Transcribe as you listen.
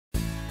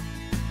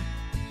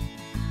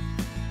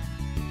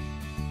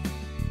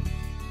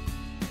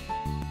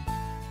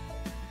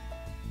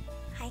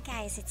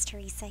guys, it's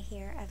Theresa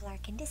here of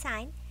Larkin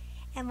Design,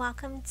 and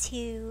welcome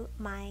to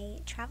my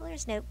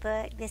Traveler's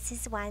Notebook. This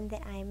is one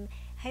that I'm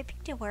hoping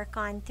to work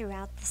on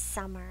throughout the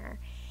summer,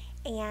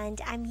 and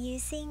I'm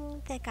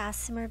using the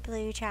Gossamer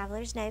Blue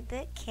Traveler's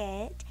Notebook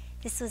kit.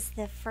 This was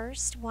the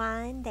first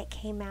one that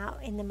came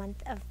out in the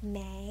month of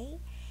May,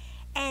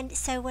 and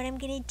so what I'm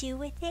going to do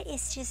with it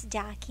is just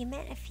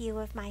document a few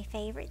of my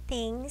favorite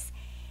things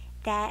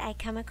that I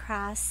come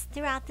across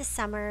throughout the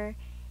summer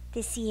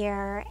this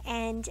year.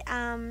 And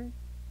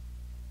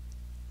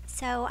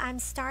so I'm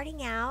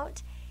starting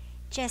out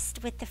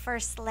just with the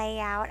first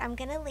layout. I'm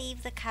going to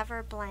leave the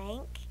cover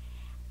blank.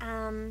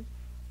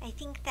 I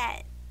think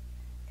that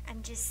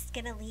I'm just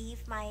going to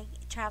leave my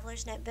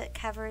Traveler's Notebook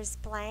covers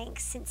blank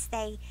since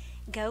they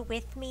go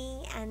with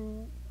me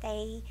and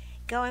they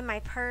go in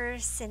my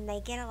purse and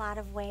they get a lot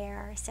of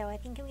wear. So I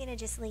think I'm going to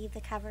just leave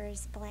the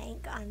covers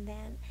blank on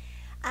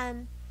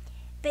them.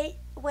 But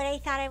what I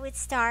thought I would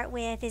start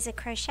with is a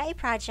crochet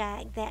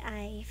project that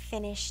I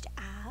finished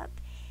up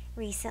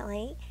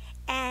recently.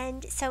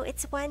 And so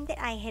it's one that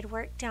I had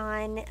worked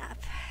on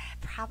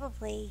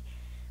probably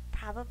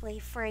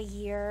for a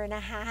year and a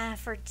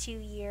half or 2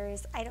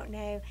 years. I don't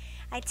know.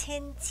 I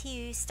tend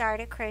to start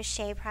a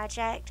crochet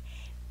project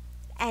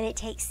and it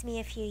takes me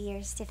a few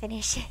years to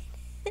finish it.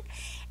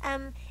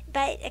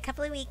 But a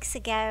couple of weeks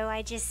ago,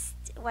 I just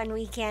one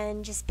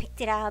weekend just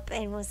picked it up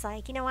and was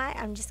like, you know what,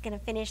 I'm just going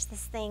to finish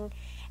this thing.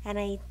 And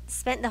I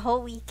spent the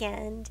whole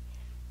weekend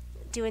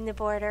doing the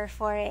border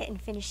for it and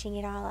finishing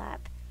it all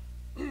up.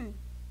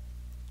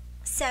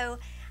 So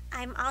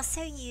I'm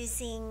also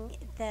using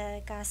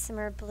the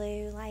Gossamer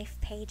Blue Life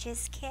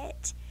Pages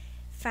kit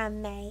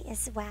from May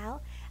as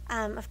well.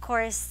 Of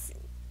course,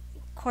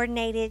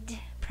 coordinated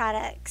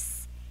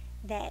products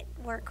that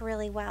work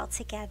really well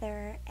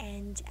together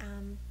and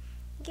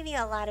give you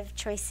a lot of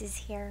choices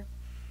here.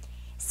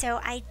 So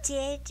I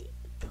did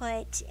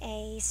put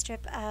a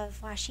strip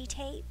of washi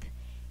tape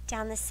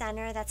down the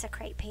center. That's a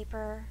crepe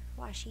paper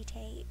washi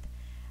tape.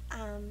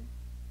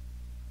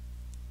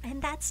 And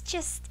that's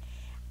just,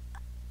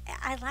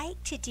 I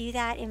like to do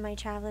that in my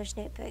traveler's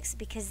notebooks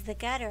because the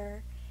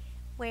gutter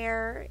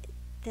where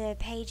the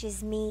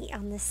pages meet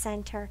on the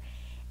center,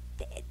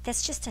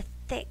 that's just a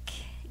thick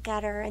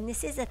gutter, and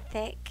this is a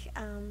thick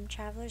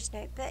traveler's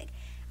notebook.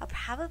 I'll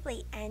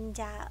probably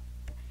end up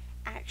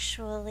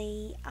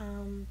actually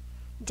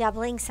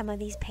doubling some of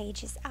these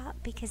pages up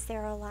because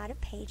there are a lot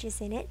of pages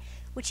in it,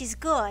 which is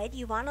good.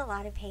 You want a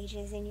lot of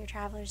pages in your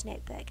traveler's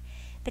notebook,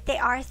 but they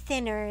are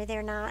thinner.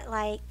 They're not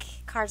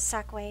like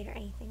cardstock weight or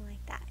anything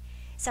like that.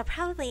 So I'll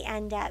probably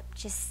end up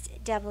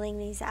just doubling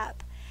these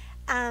up.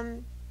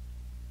 I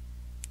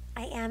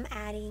am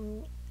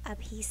adding a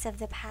piece of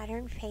the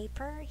pattern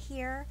paper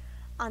here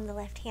on the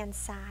left hand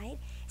side.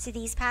 So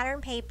these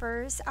pattern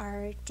papers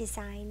are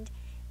designed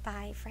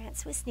by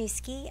France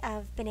Wisniewski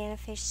of Banana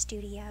Fish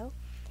Studio.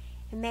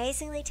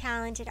 Amazingly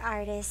talented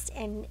artist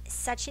and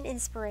such an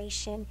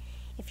inspiration.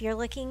 If you're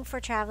looking for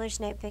Traveler's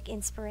Notebook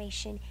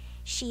inspiration,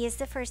 she is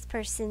the first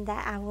person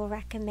that I will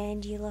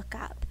recommend you look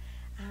up.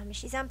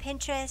 She's on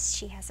Pinterest,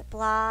 she has a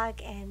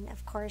blog, and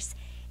of course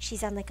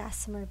she's on the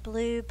Gossamer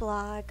Blue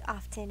blog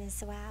often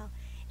as well.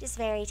 Just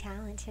very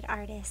talented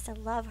artist. I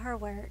love her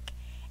work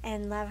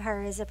and love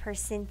her as a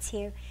person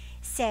too.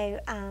 So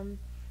I'm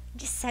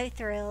just so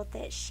thrilled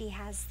that she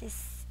has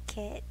this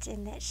kit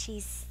and that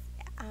she's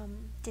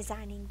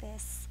designing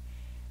this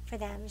for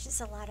them. It's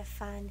just a lot of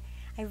fun.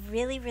 I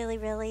really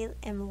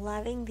am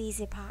loving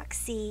these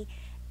epoxy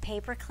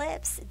paper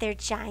clips. They're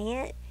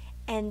giant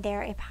and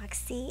they're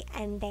epoxy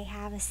and they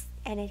have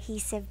an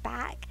adhesive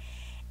back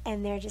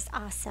and they're just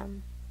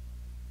awesome.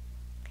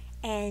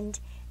 And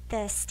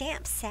the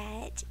stamp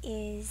set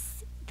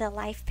is the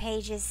Life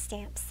Pages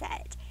stamp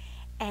set,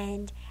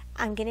 and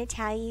I'm going to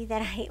tell you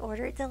that I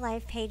ordered the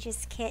Life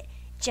Pages kit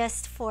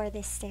just for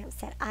this stamp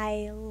set.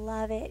 I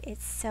love it.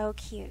 It's so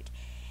cute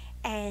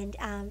and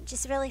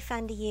just really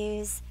fun to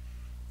use.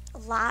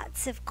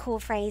 Lots of cool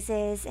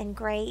phrases and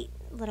great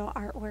little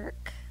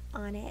artwork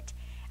on it.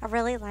 I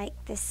really like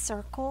this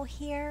circle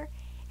here,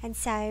 and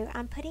so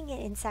I'm putting it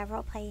in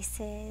several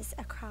places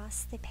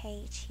across the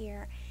page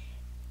here.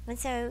 And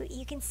so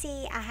you can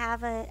see I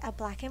have a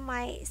black and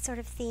white sort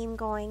of theme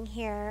going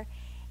here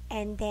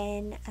and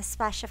then a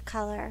splash of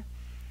color.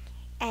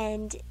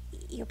 And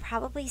you'll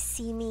probably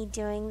see me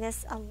doing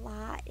this a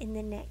lot in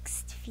the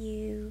next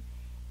few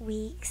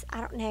weeks. I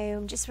don't know,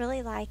 I'm just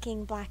really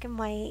liking black and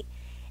white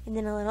and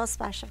then a little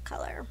splash of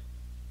color.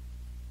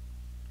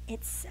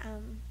 It's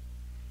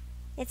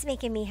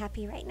making me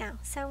happy right now,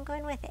 so I'm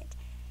going with it.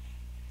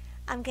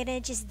 I'm gonna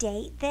just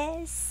date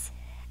this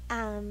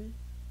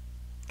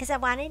because I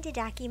wanted to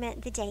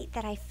document the date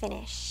that I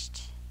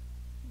finished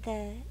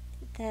the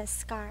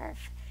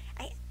scarf.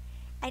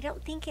 I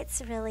don't think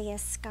it's really a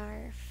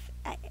scarf,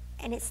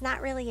 and it's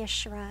not really a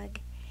shrug.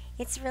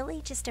 It's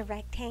really just a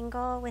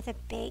rectangle with a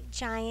big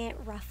giant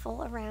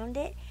ruffle around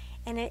it,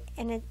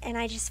 and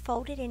I just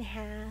fold it in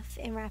half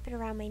and wrap it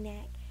around my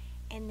neck,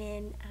 and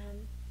then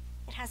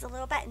it has a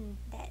little button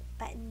that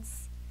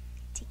buttons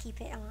to keep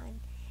it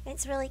on. And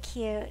it's really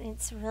cute and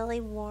it's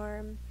really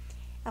warm.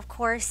 Of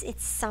course,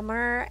 it's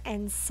summer,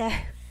 and so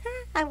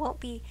I won't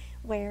be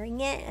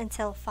wearing it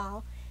until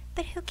fall.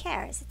 But who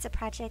cares? It's a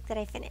project that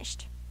I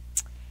finished.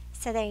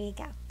 So there you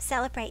go.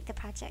 Celebrate the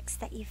projects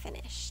that you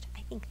finished.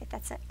 I think that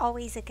that's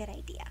always a good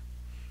idea.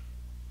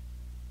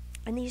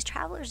 And these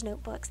traveler's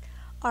notebooks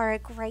are a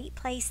great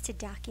place to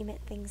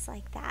document things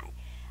like that.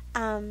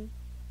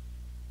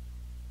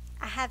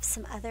 I have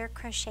some other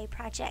crochet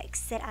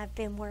projects that I've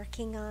been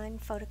working on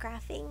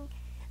photographing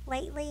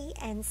lately,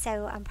 and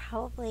so I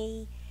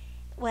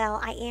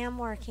am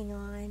working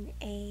on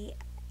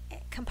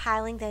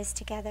compiling those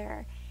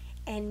together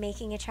and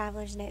making a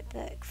traveler's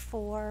notebook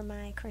for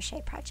my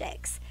crochet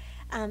projects.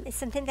 It's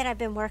something that I've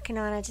been working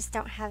on. I just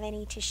don't have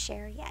any to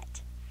share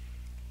yet.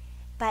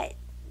 But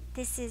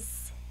this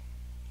is,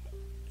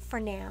 for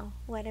now,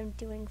 what I'm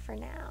doing for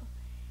now.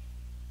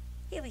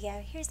 Here we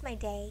go. Here's my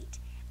date.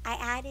 I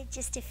added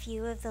just a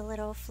few of the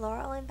little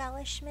floral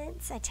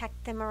embellishments. I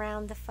tucked them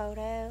around the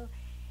photo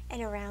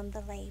and around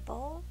the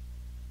label.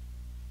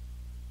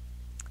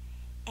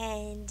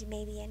 And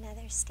maybe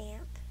another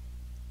stamp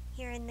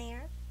here and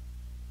there.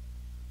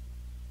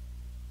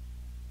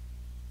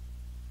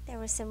 There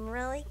were some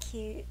really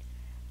cute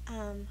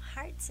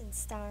hearts and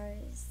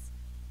stars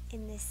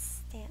in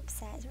this stamp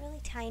set,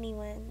 really tiny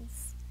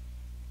ones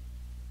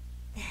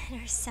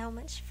that are so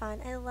much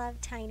fun. I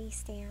love tiny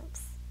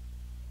stamps.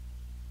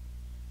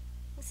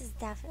 This is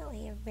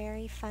definitely a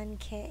very fun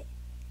kit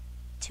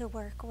to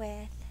work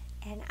with,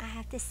 and I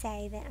have to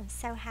say that I'm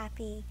so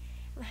happy.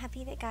 I'm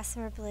happy that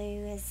Gossamer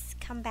Blue has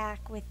come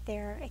back with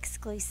their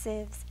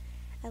exclusives.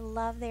 I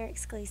love their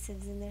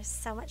exclusives, and they're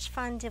so much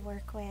fun to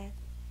work with.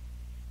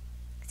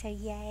 So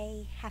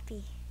yay,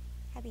 happy.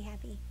 I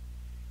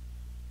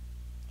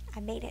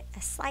made it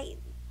a slight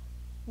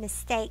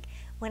mistake.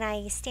 When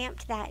I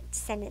stamped that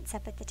sentence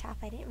up at the top,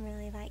 I didn't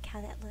really like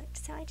how that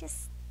looked, so I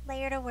just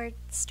layered a word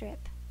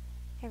strip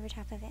over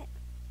top of it.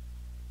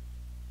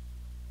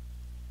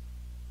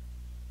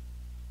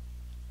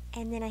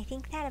 And then I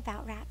think that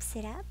about wraps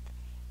it up.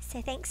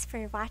 So thanks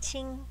for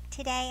watching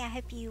today. I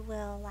hope you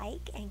will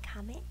like and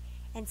comment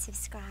and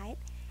subscribe.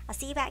 I'll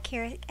see you back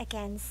here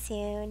again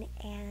soon,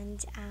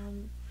 and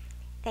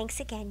thanks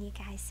again, you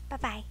guys.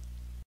 Bye-bye.